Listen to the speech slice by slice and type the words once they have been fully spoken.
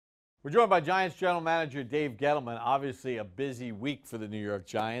We're joined by Giants general manager Dave Gettleman. Obviously, a busy week for the New York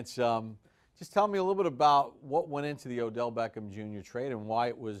Giants. Just tell me a little bit about what went into the Odell Beckham Jr. trade and why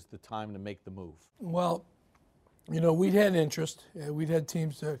it was the time to make the move. Well, you know, we'd had interest. We'd had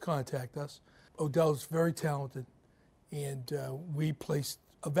teams contact us. Odell's very talented, and we placed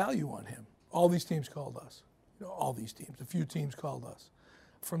a value on him. All these teams called us. You know, all these teams. A few teams called us.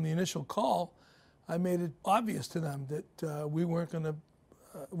 From the initial call, I made it obvious to them that we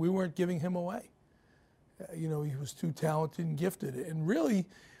weren't giving him away. You know, he was too talented and gifted. And really,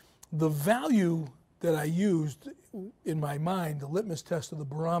 the value that I used in my mind, the litmus test of the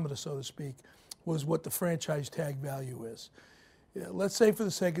barometer, so to speak, was what the franchise tag value is. Let's say, for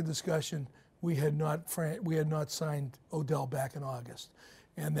the sake of discussion, we had not signed Odell back in August,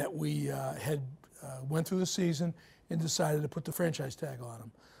 and that we had went through the season and decided to put the franchise tag on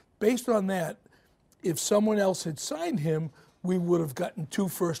him. Based on that, if someone else had signed him, we would have gotten 2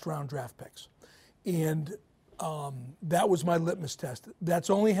 first-round draft picks. And that was my litmus test. That's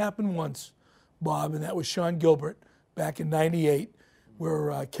only happened once, Bob, and that was Sean Gilbert back in '98,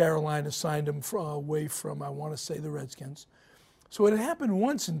 where Carolina signed him away from, I want to say, the Redskins. So it had happened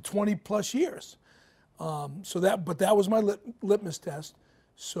once in 20-plus years. But that was my litmus test.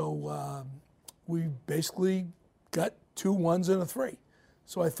 So we basically got 2 1s and a 3.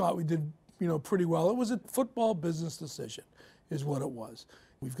 So I thought we did, pretty well. It was a football business decision, is what it was.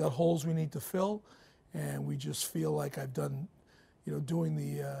 We've got holes we need to fill, and we just feel like I've done,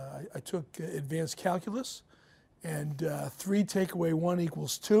 I took advanced calculus, and 3 take away 1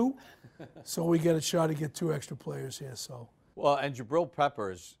 equals 2. So we get a shot to get 2 extra players here. So. Well, and Jabril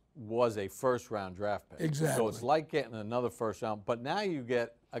Peppers was a first-round draft pick. Exactly. So it's like getting another first round. But now you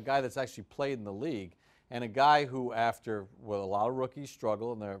get a guy that's actually played in the league, and a guy who, after a lot of rookies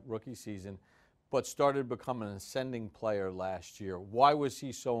struggle in their rookie season, but started to become an ascending player last year. Why was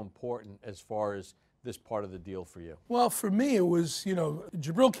he so important as far as this part of the deal for you? Well, for me, it was,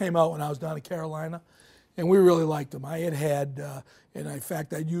 Jabril came out when I was down in Carolina, and we really liked him. I had, and in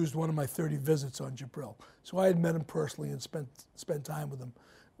fact, I'd used one of my 30 visits on Jabril. So I had met him personally and spent time with him,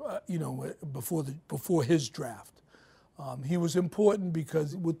 before his draft. He was important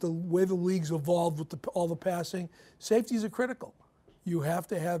because with the way the league's evolved with all the passing, safeties are critical. You have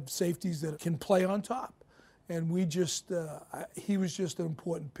to have safeties that can play on top. And he was just an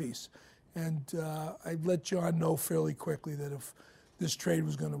important piece. And I let John know fairly quickly that if this trade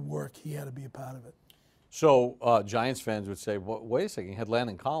was going to work, he had to be a part of it. So Giants fans would say, well, wait a second, you had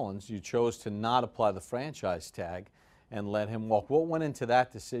Landon Collins. You chose to not apply the franchise tag and let him walk. What went into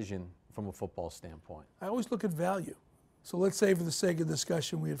that decision from a football standpoint? I always look at value. So let's say, for the sake of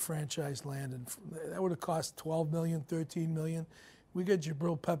discussion, we had franchised Landon. That would have cost $12 million, $13 million. We got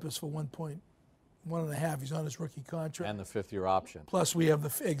Jabril Peppers for 1.5. He's on his rookie contract. And the 5th-year option. Plus, we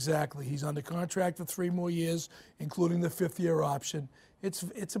have exactly. He's under contract for 3 more years, including the 5th-year option.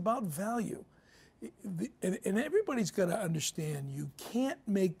 It's about value. And everybody's got to understand, you can't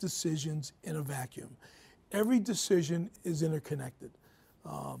make decisions in a vacuum. Every decision is interconnected.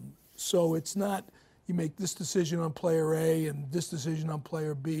 So it's not, you make this decision on player A and this decision on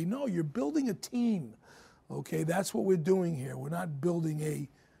player B. No, you're building a team. Okay, that's what we're doing here. We're not building a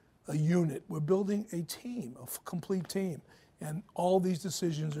unit. We're building a team, a complete team. And all these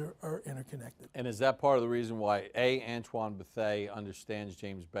decisions are interconnected. And is that part of the reason why, A, Antoine Bethea understands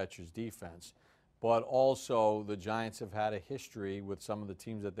James Bettcher's defense, but also the Giants have had a history with some of the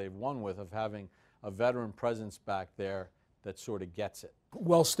teams that they've won with of having a veteran presence back there that sort of gets it?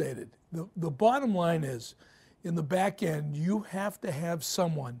 Well stated. The bottom line is, in the back end, you have to have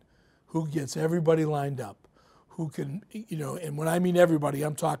someone who gets everybody lined up, who can, and when I mean everybody,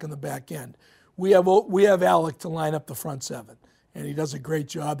 I'm talking the back end. We have Alec to line up the front 7, and he does a great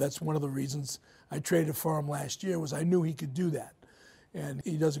job. That's one of the reasons I traded for him last year, was I knew he could do that, and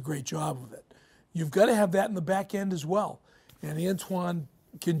he does a great job with it. You've got to have that in the back end as well, and Antoine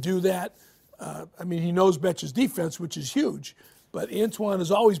can do that. He knows Bettcher's defense, which is huge, but Antoine has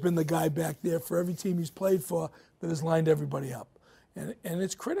always been the guy back there for every team he's played for that has lined everybody up. And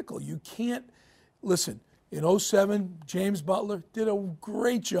it's critical. You can't, listen, in '07, James Butler did a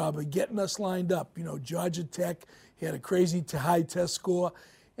great job of getting us lined up. Georgia Tech, he had a crazy high test score.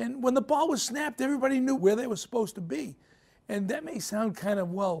 And when the ball was snapped, everybody knew where they were supposed to be. And that may sound kind of,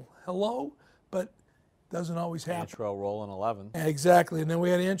 hello, but doesn't always happen. Antrell Roll in 11. Exactly. And then we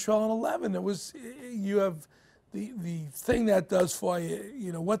had Antrell in 11. It was, you have the thing that does for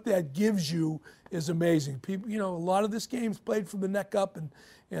you, what that gives you is amazing. People, a lot of this game's played from the neck up, and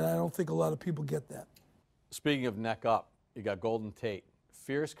I don't think a lot of people get that. Speaking of neck up, you got Golden Tate,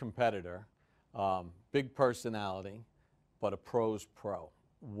 fierce competitor, big personality, but a pro's pro.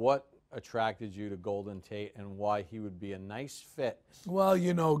 what attracted you to Golden Tate and why he would be a nice fit. Well,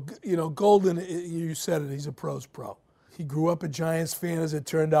 Golden, you said it, he's a pro's pro. He grew up a Giants fan, as it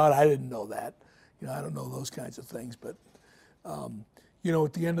turned out. I didn't know that. I don't know those kinds of things. But,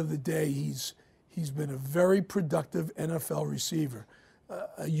 at the end of the day, he's been a very productive NFL receiver,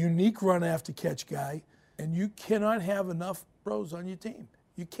 a unique run after catch guy, and you cannot have enough pros on your team.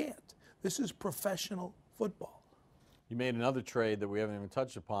 You can't. This is professional football. You made another trade that we haven't even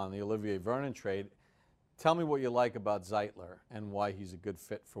touched upon, the Olivier Vernon trade. Tell me what you like about Zeitler and why he's a good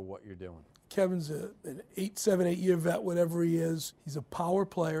fit for what you're doing. Kevin's an 7, 8 year vet, whatever he is. He's a power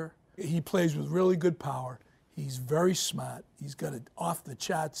player. He plays with really good power. He's very smart. He's got an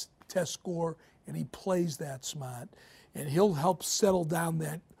off-the-charts test score, and he plays that smart. And he'll help settle down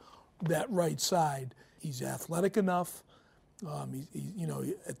that right side. He's athletic enough. At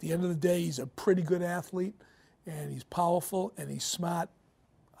the end of the day, he's a pretty good athlete. And he's powerful, and he's smart.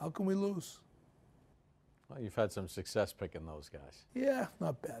 How can we lose? Well, you've had some success picking those guys. Yeah,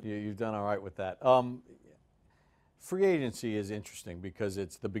 not bad. You've done all right with that. Free agency is interesting because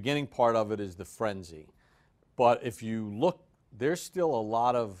it's the beginning part of it is the frenzy. But if you look, there's still a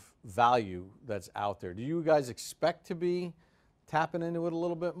lot of value that's out there. Do you guys expect to be tapping into it a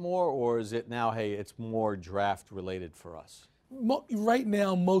little bit more, or is it now, hey, it's more draft related for us? Right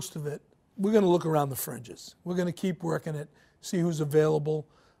now, most of it, we're going to look around the fringes. We're going to keep working it, see who's available.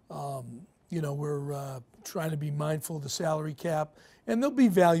 We're trying to be mindful of the salary cap, and there'll be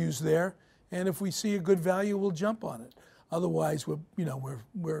values there. And if we see a good value, we'll jump on it. Otherwise,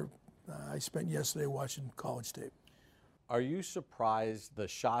 I spent yesterday watching college tape. Are you surprised the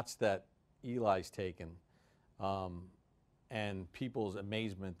shots that Eli's taken, and people's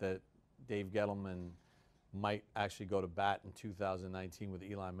amazement that Dave Gettleman might actually go to bat in 2019 with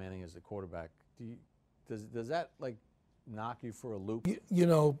Eli Manning as the quarterback? Does that knock you for a loop?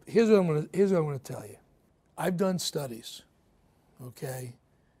 Here's what I'm going to tell you. I've done studies. Okay,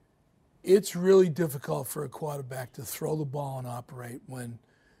 it's really difficult for a quarterback to throw the ball and operate when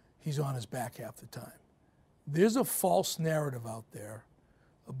he's on his back half the time. There's a false narrative out there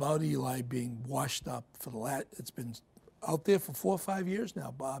about Eli being washed up for the last. It's been out there for 4 or 5 years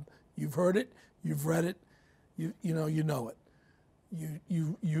now, Bob. You've heard it. You've read it. You know it.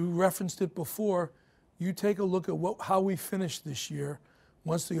 You referenced it before. You take a look at how we finished this year.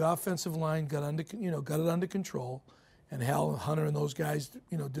 Once the offensive line got it under control, and Hal Hunter and those guys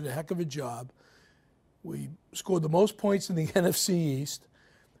did a heck of a job. We scored the most points in the NFC East.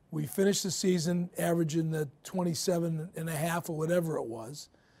 We finished the season averaging the 27.5 or whatever it was,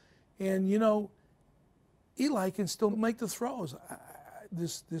 and Eli can still make the throws.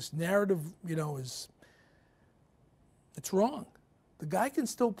 This narrative is. It's wrong. The guy can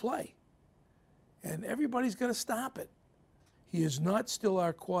still play, and everybody's going to stop it. He is not still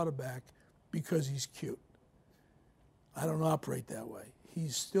our quarterback because he's cute. I don't operate that way.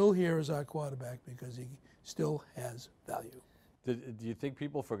 He's still here as our quarterback because he still has value. Do you think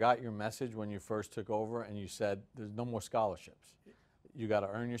people forgot your message when you first took over and you said there's no more scholarships? You got to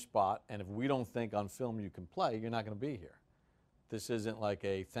earn your spot, and if we don't think on film you can play, you're not going to be here. This isn't like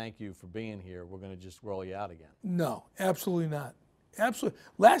a thank you for being here. We're going to just roll you out again. No, absolutely not. Absolutely.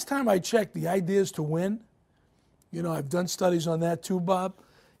 Last time I checked, the idea is to win. I've done studies on that too, Bob.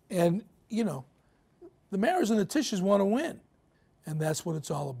 And, the Maras and the Tisches want to win. And that's what it's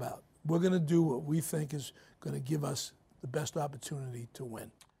all about. We're going to do what we think is going to give us the best opportunity to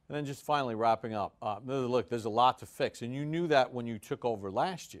win. And then just finally wrapping up, look, there's a lot to fix. And you knew that when you took over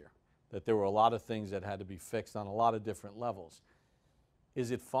last year, that there were a lot of things that had to be fixed on a lot of different levels.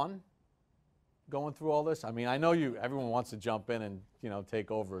 Is it fun going through all this? I mean, I know everyone wants to jump in and,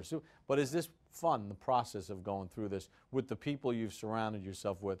 take over. But is this fun, the process of going through this with the people you've surrounded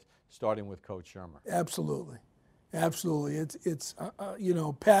yourself with, starting with Coach Shurmur? Absolutely. Absolutely. It's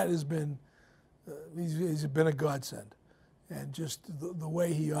Pat has been, he's been a godsend. And just the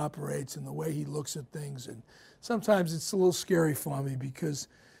way he operates and the way he looks at things. And sometimes it's a little scary for me because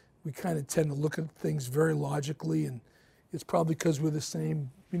we kind of tend to look at things very logically, and it's probably because we're the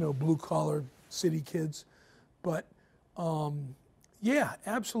same, blue-collar city kids. But, yeah,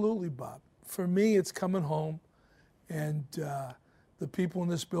 absolutely, Bob. For me, it's coming home. And the people in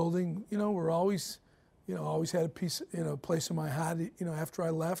this building, we're always, always had a place in my heart, after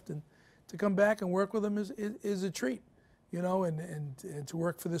I left. And to come back and work with them is a treat, and to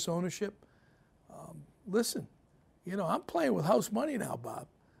work for this ownership. Listen, I'm playing with house money now, Bob.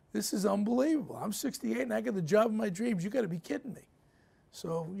 This is unbelievable. I'm 68 and I got the job of my dreams. You got to be kidding me.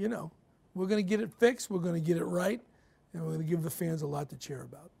 So, we're going to get it fixed. We're going to get it right. And we're going to give the fans a lot to cheer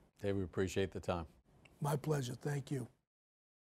about. Dave, we appreciate the time. My pleasure. Thank you.